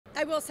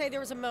I will say there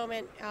was a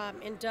moment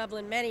in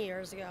Dublin many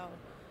years ago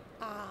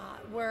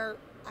where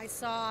I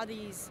saw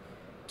these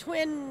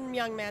twin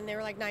young men. They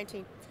were like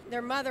 19.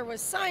 Their mother was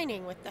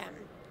signing with them,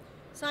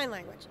 sign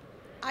language.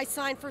 I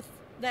signed for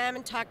them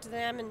and talked to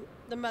them, and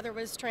the mother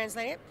was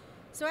translating it.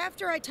 So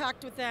after I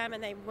talked with them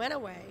and they went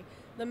away,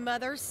 the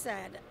mother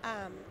said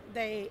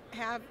they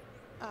have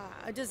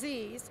a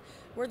disease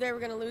where they were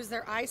going to lose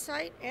their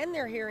eyesight and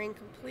their hearing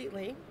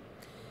completely.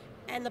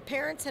 And the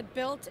parents had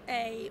built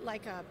a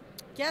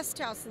guest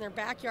house in their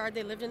backyard.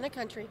 They lived in the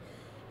country.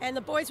 And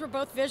the boys were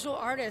both visual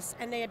artists,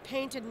 and they had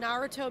painted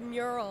Naruto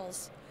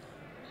murals.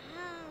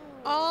 Wow.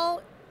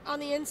 All on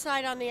the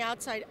inside, on the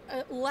outside,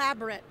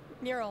 elaborate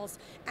murals.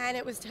 And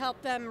it was to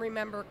help them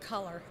remember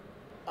color.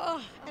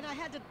 Oh, and I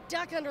had to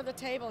duck under the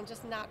table and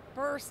just not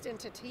burst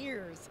into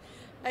tears.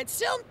 It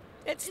still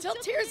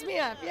tears me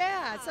up.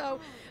 Yeah,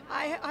 so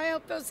I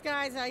hope those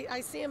guys,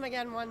 I see them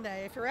again one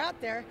day. If you're out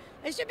there,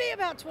 they should be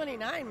about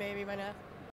 29 maybe by now.